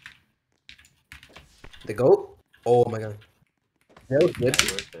 The goat? Oh my god. That was good.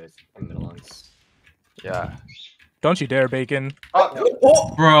 Yeah. Don't you dare, Bacon.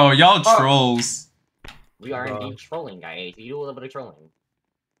 Bro, y'all trolls. We are indeed trolling, guys. You do a little bit of trolling.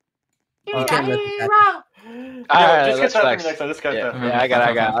 You can't let this happen. Just get that for me next time. Just get that. Yeah, I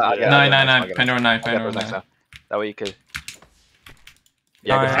got it. 9. Pandora 9. That way you could.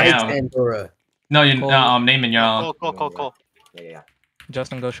 Yeah, Pandora. No, you're naming y'all. Cool. Yeah.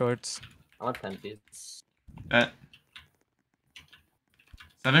 Justin, go shorts. I want 10 dudes. Bet.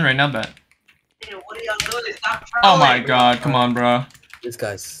 7 right now, bet. Oh my god, come on, bro. This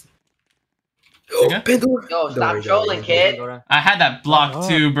guy's. Okay. Pandora. Yo, stop trolling, kid. I had that block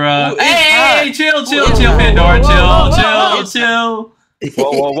too, bro. Hey, chill, Pandora, chill.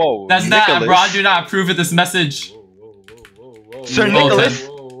 Whoa. That's not, bro. I do not approve of this message. Sir Nicholas.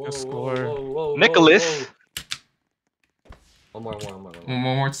 Nicholas. One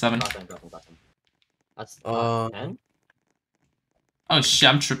more, 7. That's 10? Oh shit,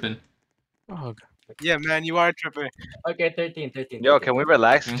 I'm tripping. Oh, Yeah, man, you are tripping. Okay, 13. Yo, can we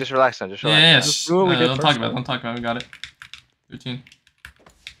relax? Just relax now. Just relax. Yeah. Just do what we did Don't talk about it. We got it. 13.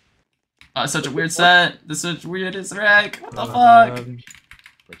 Oh, it's such a weird set. This is such weird as wreck. What the fuck?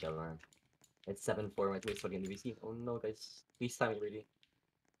 Whichever. It's 7-4 with this in the VC. Oh no, guys. Please time it really.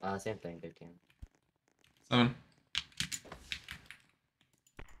 Same thing, good game. 7.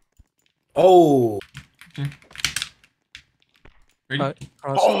 Oh. Okay. Ready?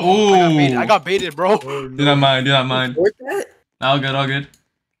 Oh, I got baited, bro. Do not mind, do not mind. All good, all good.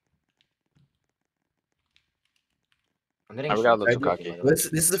 We got a little cocky. This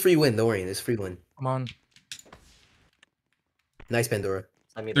is a free win, don't worry. This is a free win. Come on. Nice, Pandora.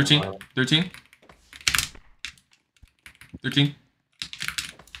 13. 13. 13.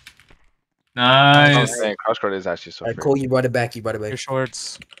 Nice. Oh, cross court is actually so. Alright, Cole, you brought it back. You brought it back. Your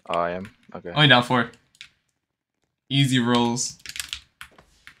shorts. Oh, I am. Okay. Only down 4. Easy rolls.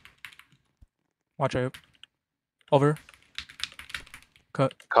 Watch out. Over.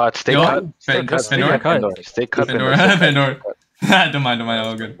 Cut. Cut. Stay Yo, cut. Stay cut. Stay cut. Pandora. Don't mind.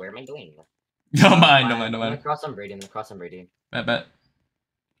 All good. Where am I going? Don't mind. I'm gonna cross on Brady. Bet.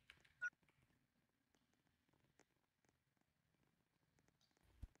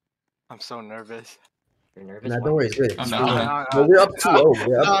 I'm so nervous. You're nervous? Nah, don't worry, it's good. I'm not. Well, we're up 2-0.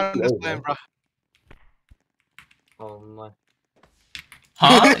 We're up I'm just 2-0. playing, bro. Oh my.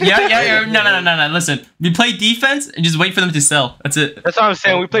 Huh? Yeah. No. Listen, we play defense and just wait for them to sell. That's it. That's what I'm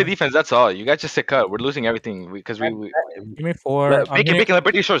saying. We play defense. That's all. You guys just sit cut. We're losing everything because we. Give me 4. Make it. Let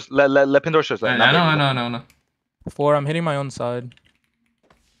Brady shorts. Let Pandora shorts. No. 4. I'm hitting my own side.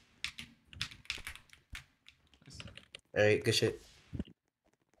 Alright, good shit.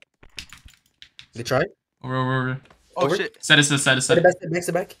 Good try. Over. Oh Over. shit. Set it. Back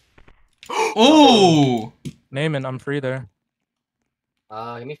to back. Oh! Naaman, I'm free there.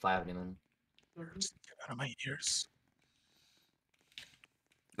 Give me 5, Naaman. Get out of my ears.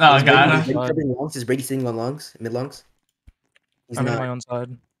 Oh, God. Is Brady sitting on longs? Mid longs? I'm in my own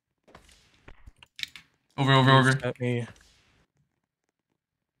side. Over. At me.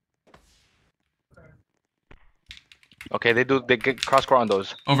 Okay, they get cross court on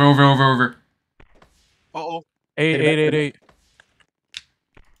those. Over. Uh-oh. 8.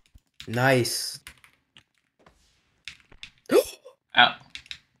 Nice. Out.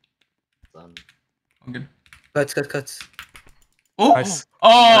 I'm good. Cuts. Oh! Nice.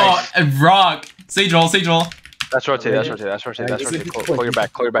 Oh! Nice. Rock! Sage roll. That's rotate. Call your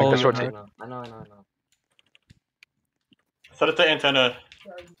back. That's rotate. I know. Set it to antenna.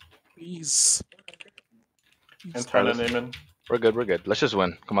 Please. Antenna, Naaman. We're good. Let's just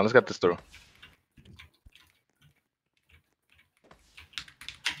win. Come on, let's get this through.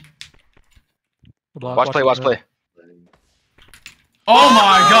 Watch play.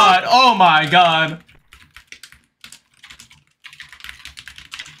 Oh my god!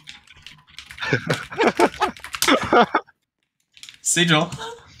 Sigil.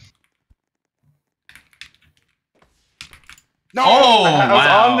 No! Oh,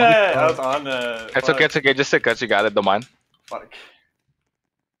 I was on the. It's okay. Just sit cuts. You got it. Don't mind. Fuck.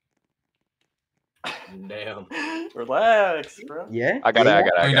 Damn. Relax, bro. Yeah. I got it.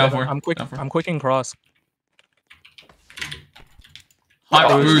 I'm quicking cross.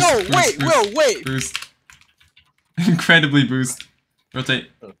 Hot boost. Wait. Boost. Incredibly boost. Rotate.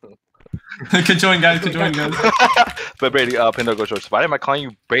 Could join, guys. But Brady, Pandora go shorts. Why am I calling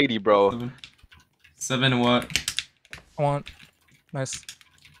you Brady, bro? 7 what? I want. Nice.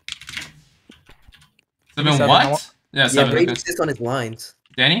 7 what? Yeah, 7. Yeah, Brady sits on his lines.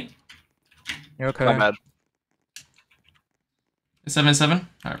 Danny? You're okay. Not bad. 7.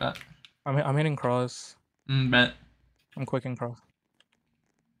 Alright, bet. I'm hitting cross. Bet. I'm quicking cross.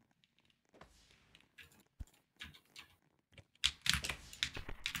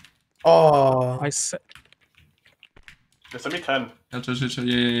 Oh, I said. Just send me 10. Chill.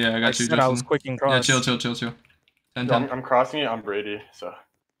 Yeah. I got you. Said I was quicking cross. Yeah, chill. 10. I'm crossing it. I'm Brady, so.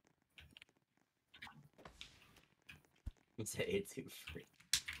 It's 8-2 free.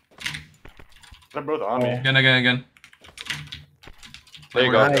 They're both on me. Again. There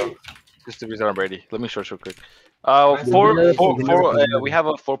you go. Just to reset on Brady. Let me short real quick. We have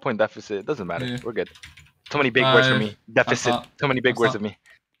a 4-point deficit. It doesn't matter. Yeah. We're good. Too many big words for me. Deficit. Too many big words of me.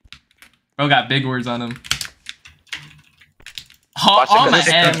 Bro got big words on him. Watch Oh my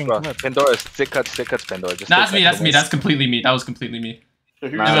head. head. Pandora, stick cuts, Pandora. Just that's me. That's completely me. That was completely me.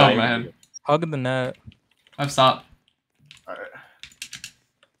 Over my head. Hug the net. I've stopped. Alright.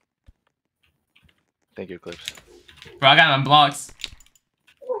 Thank you, Clips. Bro, I got him on blocks.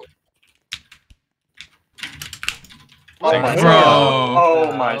 Oh my bro. God.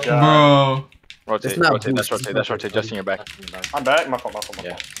 Oh my God. Bro. Rotate. That's rotate. Just in your back. I'm back. My fault.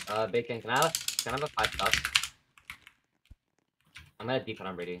 Yeah. Bacon, can I have a 5 stop? I'm gonna deep cut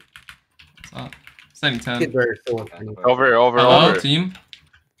on Brady. What's up? Setting 10. Over. Hello, team.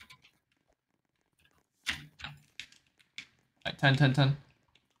 Alright, 10.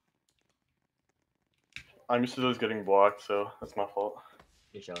 I'm used to those getting blocked, so that's my fault.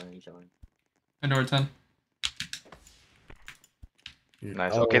 You're showing. Door 10.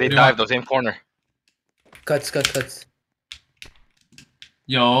 Nice. Okay, they dive the same corner. Cuts.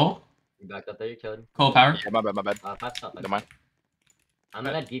 Yo. You backed up there, you killed. Cold power. Yeah, my bad. 5 stop. Never mind. I'm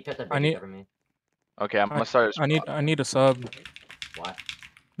gonna deep cut the I need- for me. Okay, I'm gonna start. I need a sub Why?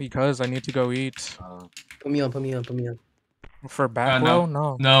 because I need to go eat. Put me on. For back no. row?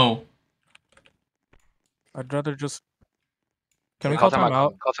 No. No. I'd rather just. Can we Call call time time out.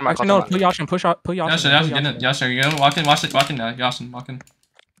 out? Call time out, Actually, call no. time Put Yashinnn. Push out. Put Yashinnn. Yashinnn, get in. Yashinnn, you go. Walk in now. Yashinnn, walk in.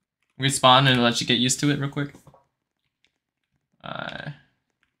 Respawn and let you get used to it real quick.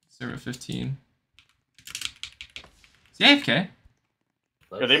 Server 15. Is he AFK?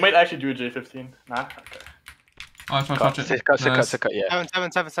 Yeah, they might actually do a J15. Nah. Okay. Watch it. Cut, Nice. yeah.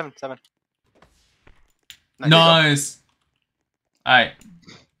 7. Nice. Alright.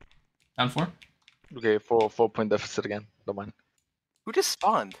 Down 4. Okay, 4-point deficit again. Don't mind. Who just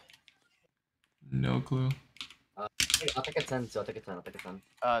spawned? No clue. I'll take a 10, so I'll take a 10.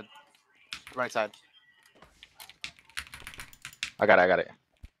 Right side. I got it.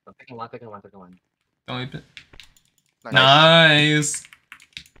 Pick one. Don't leave it. Nice. Nice.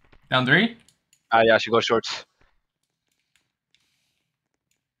 Down 3? Yeah, I should go shorts.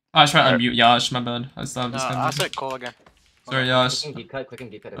 Oh, I should try to unmute Yash, my bad. I still have this I'll set Cole again. Sorry, Yash. Quick and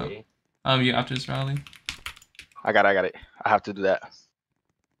deep cut already. Unmute after this rally. I got it. I have to do that.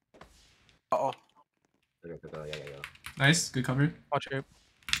 Uh-oh. Yeah. Nice, good cover. Watch it.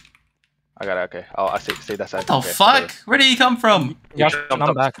 I got it. Okay. I say that side. What the fuck? Where did he come from? Yashinnn,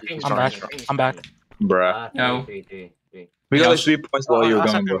 I'm back. I'm back. Bruh. Yo. 3. We got like 3 points while you were I'll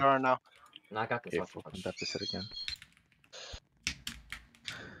going, set bro. door now. No, I got this. Okay, Watch. 4-point deficit again.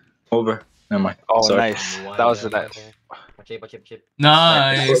 Over. Never mind. Oh, Sorry. nice. That was the nice. Watch it.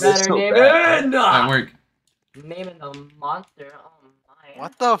 Nice. That's so bad. That worked. Naming the monster. Oh my.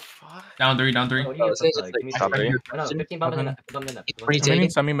 What the fuck? Down 3. Oh, you need say to it's give me Stop some. it. No, 15 bump in that. Pretty I'm taken. in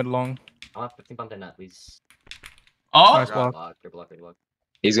semi mid long. I want 15 bump in that, please. Oh! Nice block. You're blocked.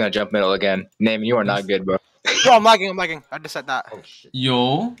 He's gonna jump middle again. Name, you are not good, bro. Bro, I'm lagging. I just said that. Oh shit.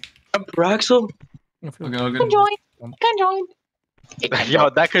 Yo. Axel? Okay. Can join. Yo,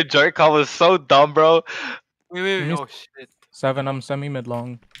 that Kajori call was so dumb, bro. Wait. Oh shit. 7. I'm semi mid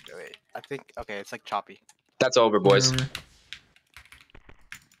long. Wait. I think. Okay, it's like choppy. That's over, boys. Over.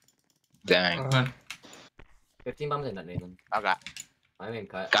 Dang. 15 bump in that, Nathan. Okay. I mean,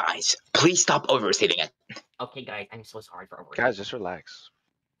 cut. Guys, please stop overstating it. Okay, guys, I'm so sorry for over. Guys, just relax.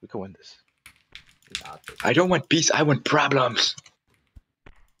 We can win this. I don't want peace, I want problems.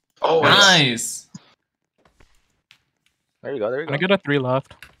 Oh, Nice. There you go. Can I get a 3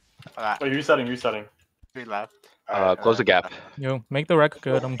 left? Okay. Wait, who's setting? 3 left. Close the gap. Yo, make the rec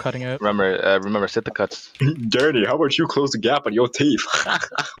good. I'm cutting it. Remember, sit the cuts. Dirty, how about you close the gap on your teeth?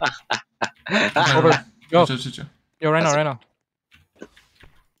 Over. Yo. Chill. Yo, right now.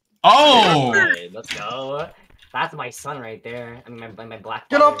 Oh! Hey, let's go. That's my son right there. I mean, my black.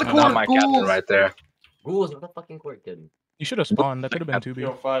 Get off the father. Not my captain right there. Ghouls, what the fucking court, kid? You should have spawned. That could have been 2B.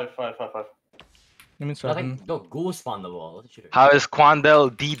 Yo, 5. I mean 7. No, ghouls spawn the wall. Let's shoot it. How is Quandel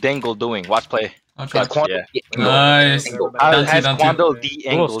D Dangle doing? Watch play. Okay. Cuts, yeah. Nice. How Down has two. Quandel D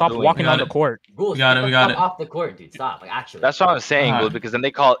Bro, Angle stop doing? walking Got on the it. court. Ghouls, We got get it. the fuck off the court, dude. Stop. Like actually. That's what I'm saying, Alright. Will, because then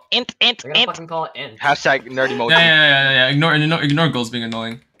they call int. They're gonna fucking call it in. Hashtag nerdy mode. Yeah. Ignore goals being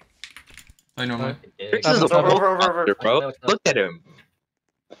annoying. Play normal. This is over, bro. Look at him.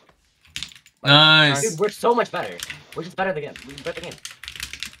 Nice. Dude, we're so much better. We're just better than the game. We're better than the game.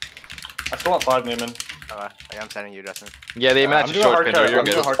 I still want 5, Naaman. I'm sending you, Justin. Yeah, they match I'm a doing short hard Pedro. carry, You're I'm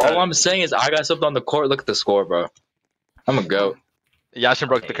doing good. hard All carry. I'm saying is I got something on the court. Look at the score, bro. I'm a goat. Yashinnn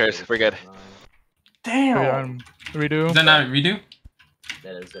broke the curse. We're good. Damn. Redo. Is that not redo?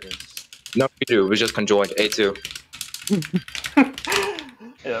 That is. No, we do. We just conjoined. A2.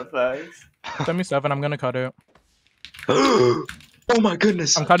 Yeah, thanks. Send me 7. I'm gonna cut it. Oh my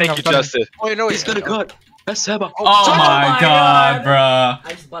goodness. I'm cutting. Thank you, Justin. Oh, no, He's gonna cut. That's Seba. Oh my god,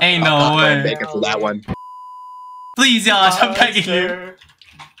 bro. Ain't no way. Thank you for that one. Please, Josh, I'm begging you.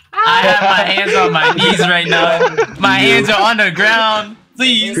 I have my hands on my knees right now. My hands are on the ground.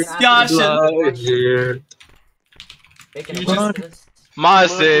 Please, Josh.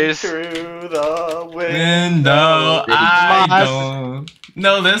 Monsters. Through the Window. I don't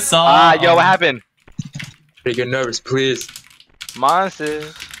know this song. Yo, what happened? They get nervous, please.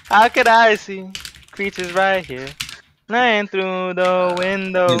 Monsters. How could I see creatures right here? Flying through the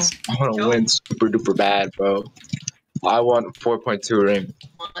window. I want to win super duper bad, bro. I want 4.2 ring.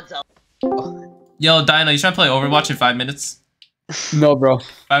 Yo, Dino, you trying to play Overwatch in 5 minutes? No, bro.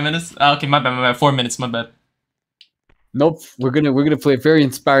 5 minutes? Oh, okay, my bad. 4 minutes, my bad. Nope. We're gonna play a very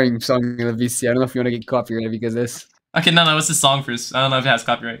inspiring song in the VC. I don't know if you wanna get copyrighted because of this. Okay, no, what's the song first? I don't know if it has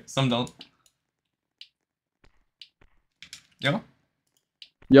copyright. Some don't.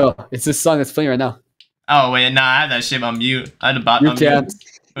 Yo, it's this song that's playing right now. Oh wait, nah, I have that shit on mute. I had a bot. You can't.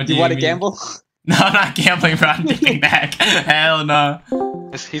 Do you want to gamble? No, I'm not gambling, bro. I'm taking back. Hell no.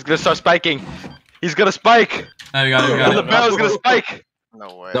 He's gonna start spiking. He's gonna spike. Oh, we got it. The bell's gonna spike.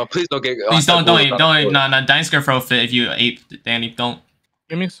 No way. No, please don't get. Please don't. No, Dine's gonna throw fit if you ape, Danny. Don't.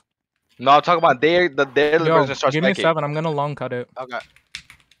 Give me. No, I'm talking about they're the person starts give spiking. me 7. I'm gonna long cut it. Okay.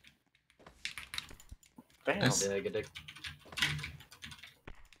 Damn. Nice.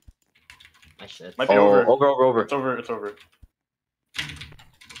 My shit. Might be over. Over. It's over.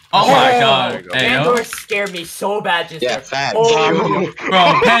 Oh my god. Hey, Pandora scared me so bad just Yeah, there. facts.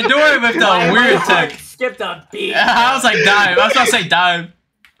 Bro, Pandora with the weird tech. Skipped a beat. I was like dive. I was about to say dive.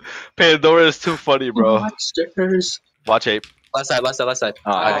 Pandora is too funny, bro. Stickers. Watch ape. Left side.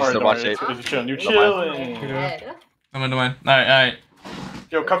 Oh, I can still watch ape. You chilling. I'm gonna win. Alright.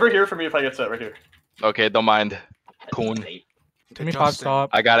 Yo, cover here for me if I get set right here. Okay, don't mind. Coon. Give me 5 stop.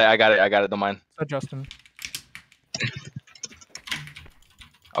 I got it. Don't mind. Justin.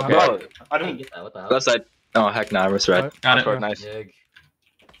 Okay. Oh, I didn't get that. What the hell? Left side. Oh heck nah, I was right. Got it. Nice. Dig.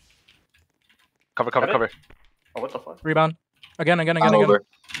 Cover. Oh, what the fuck? Rebound. Again. Over.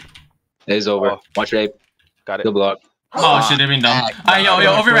 It is over. Oh. Watch it. Got it. Good block. Oh shit, they're being dumb. Alright, yo,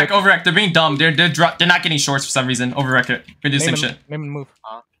 overrect. They're being dumb. They're not getting shorts for some reason. Overrect it. We're doing the same shit. Name and move.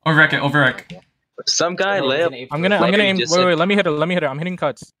 Overrect. Some guy layup. I'm gonna aim. Wait. Let me hit it. I'm hitting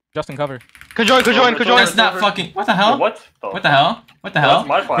cuts. Justin, cover. Conjoin. That's not fucking. What the hell? What? What the hell? That's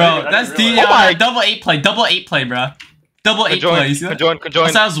my fault. Bro, that's the double 8 play. Double 8 play, bro. Double 8 play. You see that?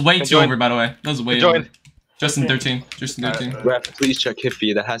 Conjoin. That was way too over, by the way. That was way over. Justin 13. Ref, please check hit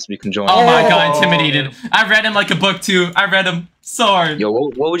feed. That has to be conjoined. Oh my god, intimidated. I read him like a book too. I read him so hard. Yo,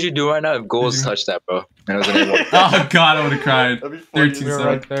 what would you do right now if goals touched that, bro? And it was an Oh god, I would have cried. 13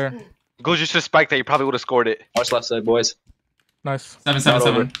 right there. Goals just to spike that, you probably would have scored it. Watch left side, boys. Nice.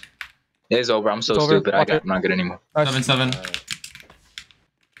 7. It is over. I'm so stupid. I'm not good anymore. 7.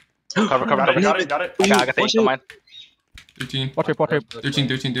 Cover. Got it. I got the 8 on mine. 13. Watch it.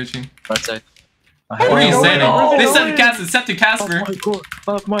 13. Right side. What are you saying? They said Casper. Set to Casper.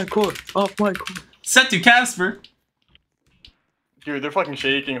 Off my court. Set to Casper. Dude, they're fucking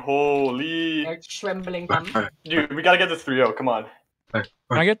shaking. Holy. They're trembling. Dude, we gotta get this 3-0. Come on. Can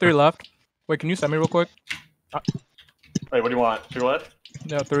I get 3 left? Wait, can you send me real quick? Wait, what do you want? 2 left?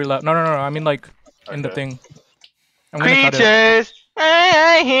 Yeah, 3 left. No. I mean like in the thing. Creatures,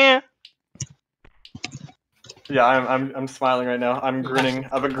 I hear. Yeah, I'm smiling right now. I'm grinning.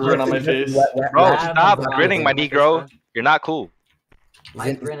 I have a grin on my face. Bro, stop grinning, my Negro. You're not cool.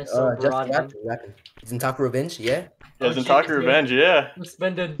 My grin is so broad. Zintaka Revenge, yeah? Yeah, Zintaka Revenge, yeah.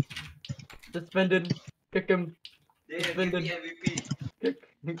 Suspended. Kick him. Suspended.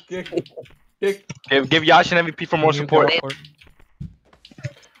 Kick. Give Yashinnn MVP for more support.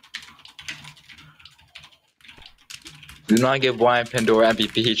 Do not give Brian Pandora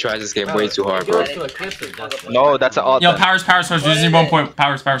MVP. He tries this game way too hard, bro. No, that's an odd. Yo, powers. Using 1 point.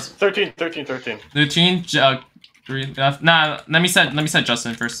 Powers. 13. 13. 3 left. Nah, let me set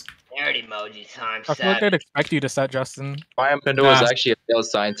Justin first. Nerd emoji time. I feel like they'd expect you to set Justin. Brian Pandora is actually a failed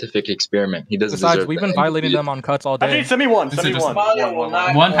scientific experiment. He doesn't Besides, deserve we've been violating them on cuts all day. Actually, send me one.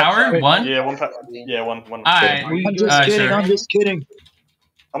 One power? One? Yeah, one power. Yeah, one. Alright. I'm just kidding.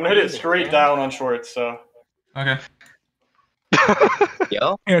 I'm gonna hit it straight down on shorts, so. Okay.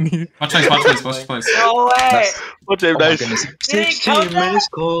 Yo. Watch place. No way. What's it, nice? 16 minutes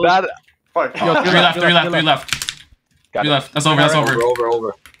cold. Fuck. Yo, 3 left. 3 left. That's over.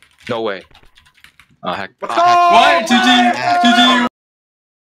 Over. No way. Oh heck. What? GG.